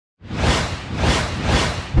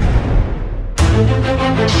Hello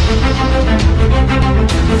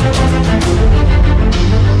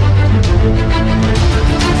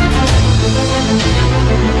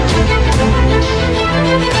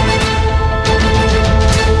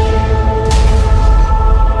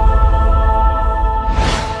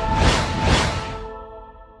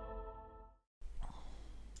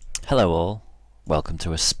all, welcome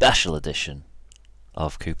to a special edition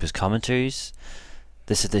of Kupers Commentaries.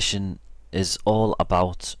 This edition is all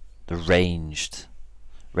about the ranged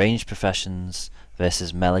professions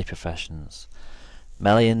versus melee professions.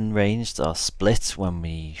 Melee and ranged are split when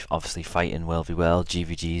we obviously fight in World v World,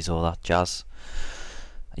 GVGs, all that jazz.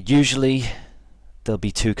 Usually there'll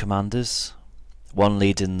be two commanders, one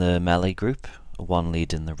leading the melee group, one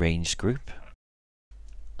leading the ranged group.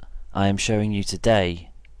 I am showing you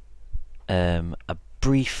today a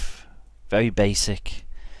brief, very basic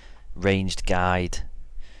ranged guide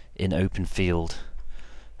in open field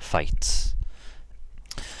fights.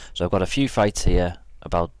 So I've got a few fights here,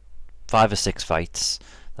 about 5 or 6 fights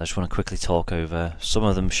that I just want to quickly talk over. Some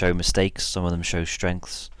of them show mistakes, some of them show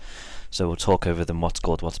strengths, so we'll talk over them, what's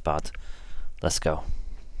good, what's bad. Let's go.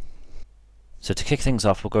 So to kick things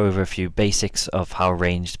off, we'll go over a few basics of how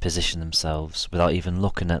ranged position themselves without even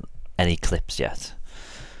looking at any clips yet.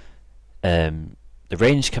 The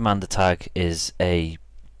ranged commander tag is a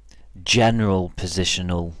general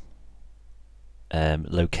positional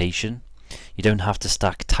location. You don't have to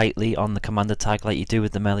stack tightly on the commander tag like you do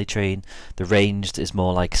with the melee train. The ranged is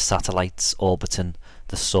more like satellites orbiting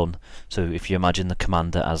the sun. So if you imagine the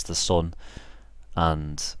commander as the sun,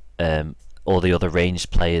 and all the other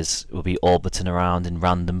ranged players will be orbiting around in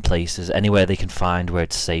random places, anywhere they can find where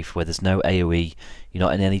it's safe, where there's no AoE, you're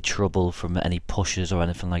not in any trouble from any pushes or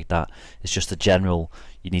anything like that. It's just a general,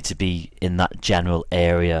 you need to be in that general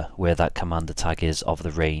area where that commander tag is of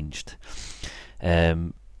the ranged.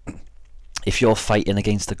 If you're fighting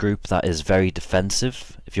against a group that is very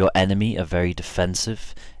defensive, if your enemy are very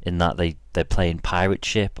defensive in that they're playing pirate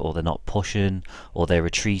ship, or they're not pushing, or they're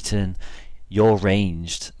retreating, your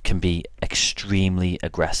ranged can be extremely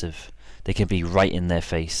aggressive. They can be right in their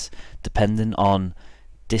face, depending on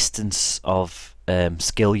distance of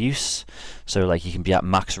skill use. So like you can be at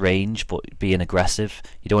max range but being aggressive.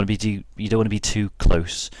 You don't want to be too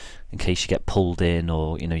close in case you get pulled in,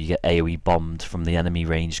 or you get AoE bombed from the enemy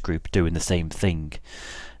ranged group doing the same thing.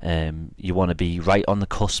 You want to be right on the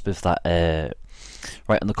cusp of that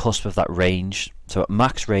range. So at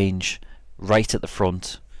max range, right at the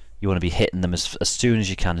front. You want to be hitting them as soon as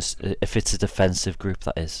you can, if it's a defensive group,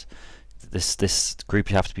 that is. This group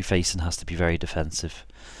you have to be facing has to be very defensive.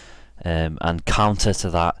 And counter to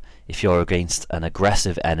that, if you're against an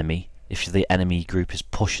aggressive enemy, if the enemy group is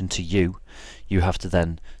pushing to you, you have to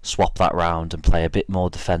then swap that round and play a bit more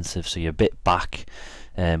defensive, so you're a bit back,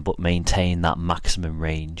 but maintain that maximum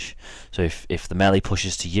range. So if the melee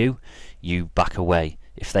pushes to you, you back away.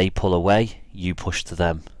 If they pull away, you push to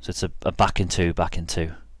them. So it's a back in two, back in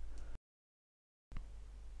two.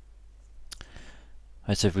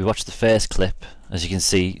 Right, so if we watch the first clip, as you can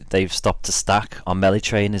see, they've stopped to stack. Our melee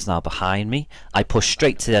train is now behind me. I push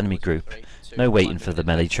straight to the enemy group. No waiting for the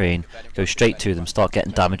melee train. Go straight to them, start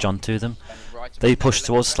getting damage onto them. They push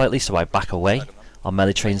towards slightly, so I back away. Our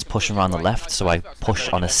melee train's pushing around the left, so I push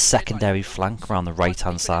on a secondary flank around the right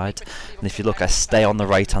hand side. And if you look, I stay on the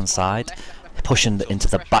right hand side, pushing into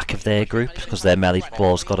the back of their group, because their melee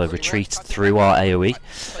ball's got to retreat through our AoE.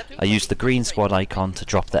 I use the green squad icon to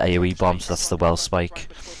drop the AoE bomb, so that's the well spike.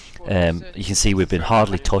 You can see we've been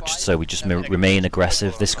hardly touched, so we just remain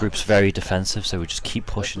aggressive. This group's very defensive, so we just keep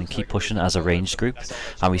pushing and keep pushing as a ranged group,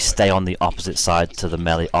 and we stay on the opposite side to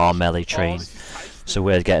the our melee train. So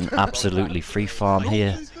we're getting absolutely free farm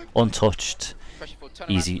here, untouched,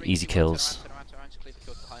 easy kills.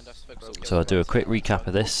 So I'll do a quick recap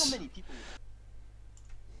of this.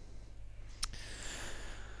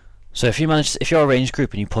 So if you're a ranged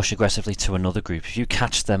group and you push aggressively to another group, if you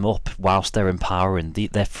catch them up whilst they're empowering,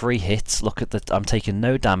 they're free hits. Look at that, I'm taking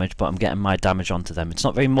no damage, but I'm getting my damage onto them. It's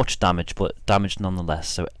not very much damage, but damage nonetheless.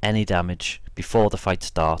 So any damage before the fight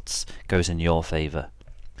starts goes in your favour.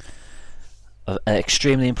 An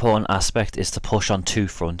extremely important aspect is to push on two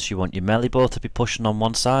fronts. You want your melee ball to be pushing on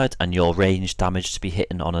one side and your ranged damage to be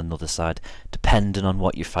hitting on another side, depending on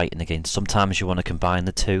what you're fighting against. Sometimes you want to combine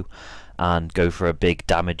the two and go for a big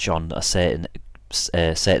damage on a certain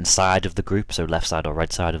side of the group, so left side or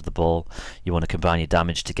right side of the ball. You want to combine your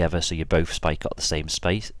damage together so you both spike at the same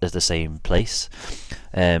space as the same place.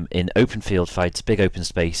 In open field fights, big open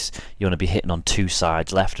space, you want to be hitting on two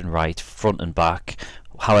sides, left and right, front and back,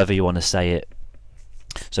 however you want to say it.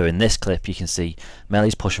 So in this clip you can see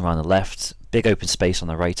melee's pushing around the left, big open space on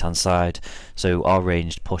the right hand side, so our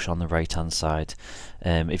ranged push on the right hand side.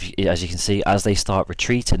 As you can see, as they start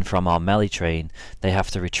retreating from our melee train, they have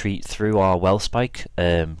to retreat through our well spike,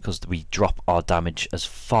 because we drop our damage as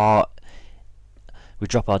far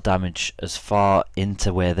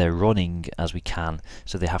into where they're running as we can,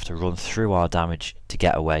 so they have to run through our damage to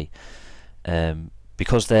get away.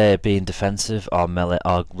 Because they're being defensive, our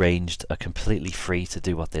ranged are completely free to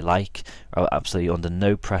do what they like, are absolutely under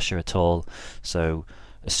no pressure at all. So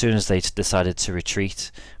as soon as they decided to retreat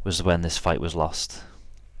was when this fight was lost.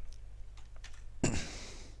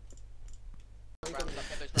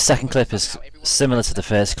 The second clip is similar to the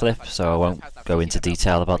first clip, so I won't go into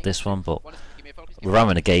detail about this one, but we're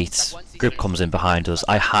around a gate, group comes in behind us,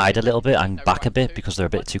 I hide a little bit and back a bit because they're a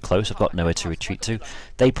bit too close, I've got nowhere to retreat to.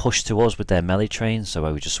 They push to us with their melee train, so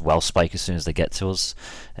I would just well spike as soon as they get to us.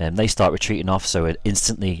 They start retreating off, so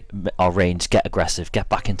instantly our range get aggressive, get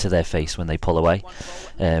back into their face when they pull away.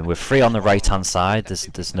 We're free on the right hand side,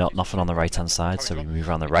 there's nothing on the right hand side, so we move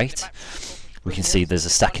around the right. We can see there's a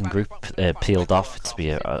second group peeled off to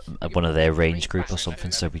be one of their range group or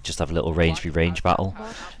something, so we just have a little range v range battle.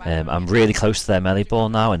 I'm really close to their melee ball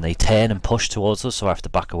now, and they turn and push towards us, so I have to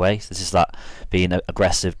back away. This is that being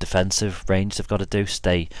aggressive defensive range they've got to do.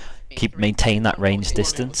 Maintain that range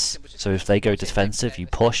distance, so if they go defensive you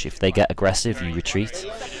push, if they get aggressive you retreat.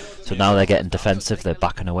 So now they're getting defensive, they're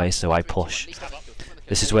backing away, so I push.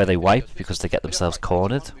 This is where they wipe because they get themselves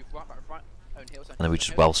cornered, and then we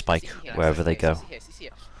just well spike wherever they go,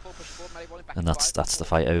 and that's the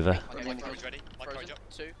fight over.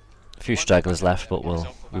 A few stragglers left, but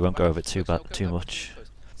we won't go over it too much.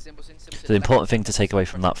 So the important thing to take away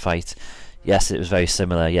from that fight, yes, it was very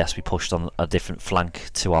similar. Yes, we pushed on a different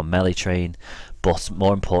flank to our melee train, but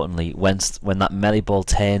more importantly, when that melee ball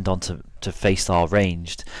turned on to face our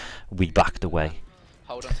ranged, we backed away.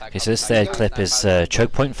 Okay, so this third clip is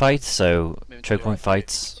choke point fight. So choke point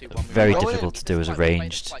fights are very difficult to do as a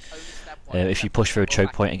ranged. If you push through a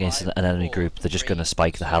choke point against an enemy group, they're just going to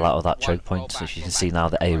spike the hell out of that choke point. So if you can see now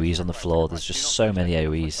the AoEs on the floor, there's just so many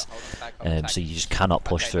AoEs, so you just cannot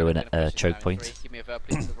push through a choke point.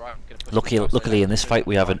 Luckily in this fight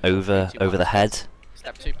we have an over the head.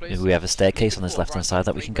 We have a staircase on this left hand side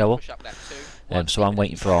that we can go up. So I'm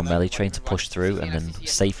waiting for our melee train to push through, and then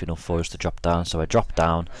safe enough for us to drop down. So I drop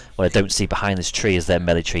down. What I don't see behind this tree is their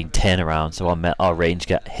melee train turn around, so our range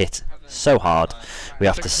get hit so hard. We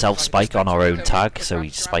have to self-spike on our own tag, so we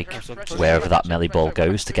spike wherever that melee ball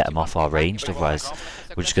goes to get them off our range, otherwise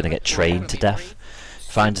we're just going to get trained to death.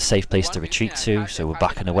 Find a safe place to retreat to, so we're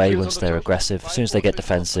backing away once they're aggressive. As soon as they get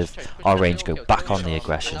defensive, our range go back on the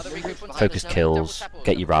aggression. Focus kills,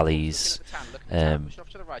 get your rallies, and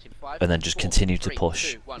then just continue to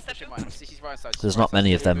push. There's not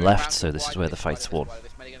many of them left, so this is where the fight's won.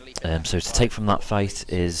 So to take from that fight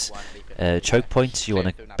is choke points. You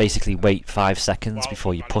want to basically wait 5 seconds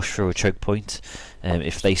before you push through a choke point.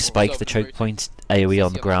 If they spike the choke point, AoE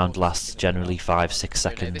on the ground lasts generally 5-6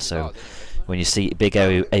 seconds, so when you see big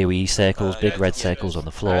AoE circles, big red circles on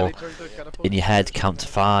the floor, in your head count to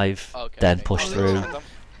 5, then push through,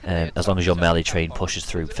 as long as your melee train pushes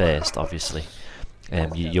through first, obviously.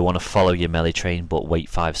 You want to follow your melee train but wait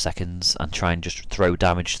 5 seconds and try and just throw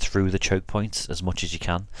damage through the choke points as much as you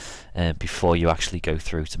can before you actually go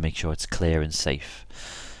through, to make sure it's clear and safe.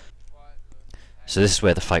 So this is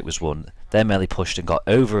where the fight was won. Their melee pushed and got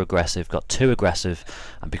over aggressive, got too aggressive,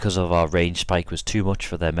 and because of our range spike was too much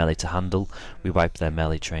for their melee to handle, we wiped their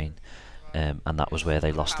melee train, and that was where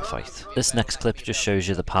they lost the fight. This next clip just shows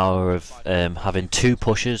you the power of having 2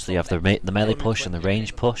 pushes. You have the melee push and the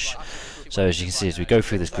range push. So as you can see, as we go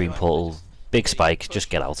through this green portal, big spike, just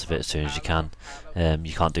get out of it as soon as you can.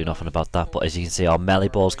 You can't do nothing about that, but as you can see, our melee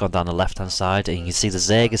ball's gone down the left hand side, and you can see the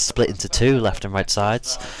Zerg is split into 2 left and right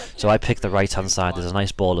sides. So I picked the right hand side. There's a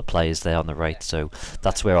nice ball of players there on the right, so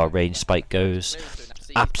that's where our range spike goes.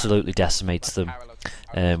 Absolutely decimates them.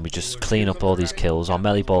 We just clean up all these kills. Our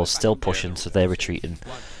melee ball's still pushing, so they're retreating.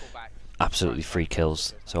 Absolutely free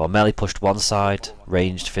kills. So our melee pushed one side,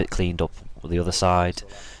 ranged cleaned up the other side,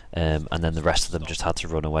 and then the rest of them just had to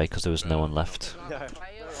run away because there was no one left.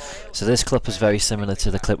 So this clip is very similar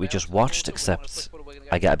to the clip we just watched, except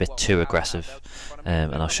I get a bit too aggressive,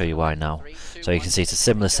 and I'll show you why now. So you can see it's a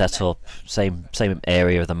similar setup, same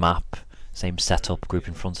area of the map, same setup, group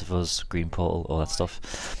in front of us, green portal, all that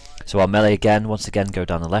stuff. So our melee once again go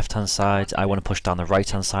down the left hand side. I want to push down the right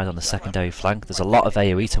hand side on the secondary flank. There's a lot of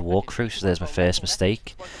AoE to walk through, so there's my first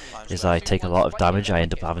mistake, is I take a lot of damage. I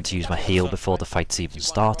end up having to use my heal before the fight's even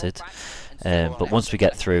started. But once we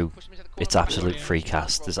get through, it's absolute free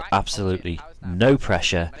cast. There's absolutely no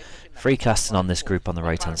pressure. Free casting on this group on the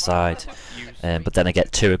right hand side, but then I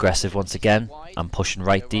get too aggressive once again. I'm pushing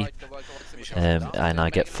right deep, and I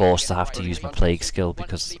get forced to have to use my plague skill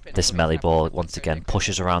because this melee ball once again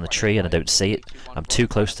pushes around the tree and I don't see it. I'm too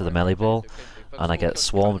close to the melee ball and I get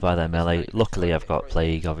swarmed by their melee. Luckily I've got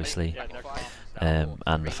plague, obviously,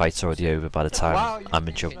 and the fight's already over by the time I'm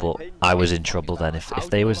in trouble. But I was in trouble then. If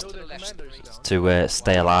they was to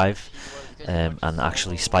stay alive and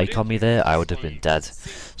actually spike on me there, I would have been dead.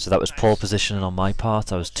 So that was poor positioning on my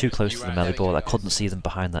part. I was too close to the melee ball. I couldn't see them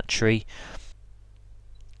behind that tree,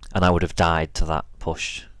 and I would have died to that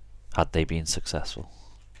push had they been successful.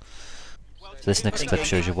 So this next clip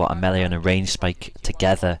shows you what a melee and a ranged spike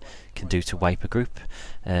together can do to wipe a group.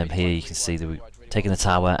 Here you can see that taking the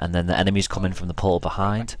tower and then the enemies coming from the portal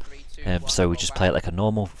behind. So we just play it like a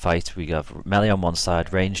normal fight. We have melee on one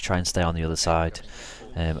side, range try and stay on the other side.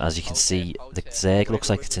 As you can see, the Zerg looks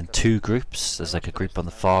like it's in two groups. There's like a group on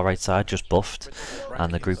the far right side, just buffed,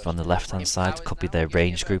 and the group on the left hand side could be their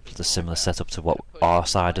range group, with a similar setup to what our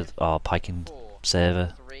side of our piking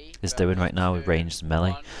server is doing right now with ranged and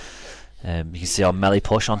melee. You can see our melee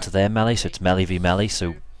push onto their melee, so it's melee v melee.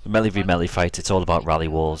 So melee v melee fight, it's all about rally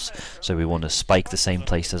wars. So we want to spike the same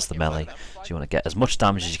place as the melee. So you want to get as much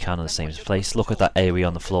damage as you can in the same place. Look at that AoE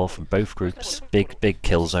on the floor from both groups. Big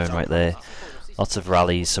kill zone right there. Lots of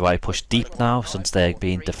rallies, so I push deep now since they're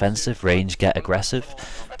being defensive. Range, get aggressive,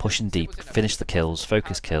 pushing deep, finish the kills,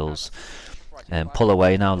 focus kills, and pull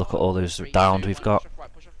away now. Look at all those downed we've got.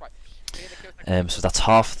 So that's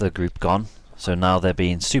half the group gone. So now they're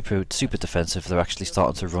being super defensive. They're actually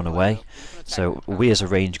starting to run away. So we as a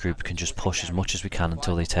range group can just push as much as we can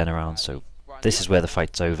until they turn around. So this is where the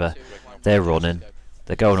fight's over. They're running,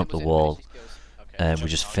 they're going up the wall. We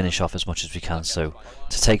just finish off as much as we can. So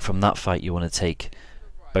to take from that fight, you want to take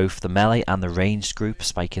both the melee and the ranged group,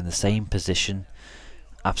 spike in the same position,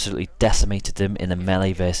 absolutely decimated them in a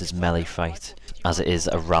melee versus melee fight, as it is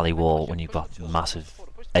a rally war when you've got massive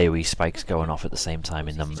AoE spikes going off at the same time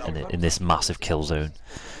in this massive kill zone.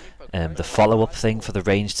 The follow-up thing for the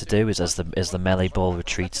range to do is as the melee ball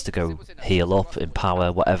retreats to go heal up,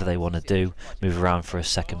 empower, whatever they want to do, move around for a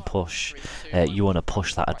second push. You want to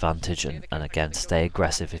push that advantage and again stay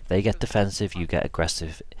aggressive. If they get defensive, you get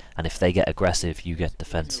aggressive, and if they get aggressive, you get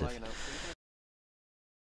defensive.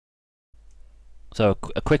 So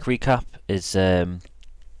a quick recap is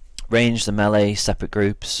range and melee separate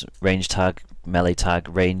groups, range tag, melee tag.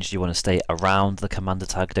 Range, you want to stay around the commander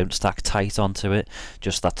tag, don't stack tight onto it,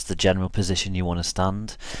 just that's the general position you want to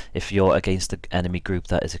stand. If you're against an enemy group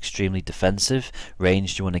that is extremely defensive,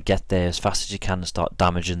 range, you want to get there as fast as you can and start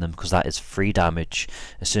damaging them, because that is free damage.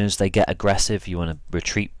 As soon as they get aggressive, you want to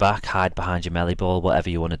retreat back, hide behind your melee ball,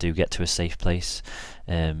 whatever you want to do, get to a safe place.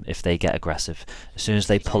 If they get aggressive, as soon as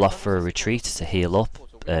they pull off for a retreat to heal up,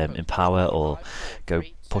 empower, or go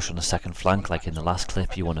push on the second flank like in the last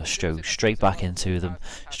clip, you want to go straight back into them,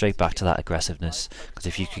 straight back to that aggressiveness, because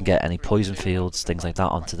if you can get any poison fields, things like that,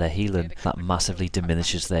 onto their healing, that massively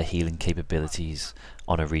diminishes their healing capabilities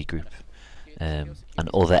on a regroup. And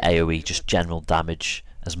other AoE, just general damage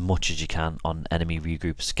as much as you can on enemy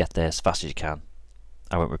regroups. Get there as fast as you can.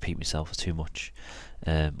 I won't repeat myself too much,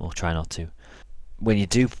 or try not to. When you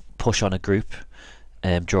do push on a group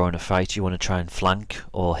during a fight, you want to try and flank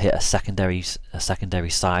or hit a secondary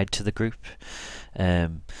side to the group.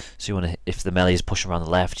 So you want to, if the melee is pushing around the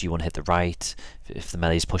left, you want to hit the right. If the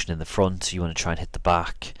melee is pushing in the front, you want to try and hit the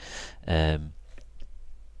back. And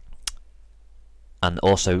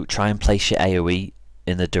also try and place your AoE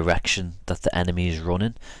in the direction that the enemy is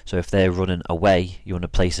running. So if they're running away, you want to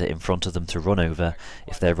place it in front of them to run over.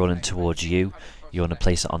 If they're running towards you, you want to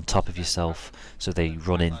place it on top of yourself so they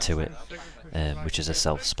run into it, which is a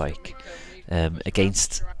self spike.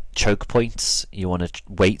 Against choke points, you want to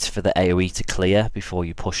wait for the AoE to clear before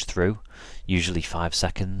you push through, usually 5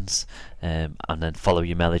 seconds, and then follow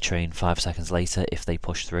your melee train 5 seconds later if they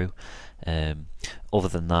push through. Other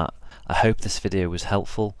than that, I hope this video was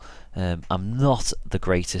helpful. I'm not the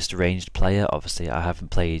greatest ranged player. Obviously I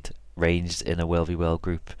haven't played ranged in a World v World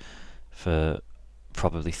group for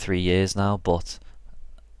probably 3 years now, but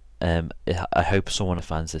I hope someone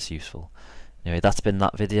finds this useful. Anyway, that's been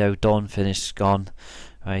that video. Done, finished, gone.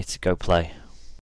 Right, go play.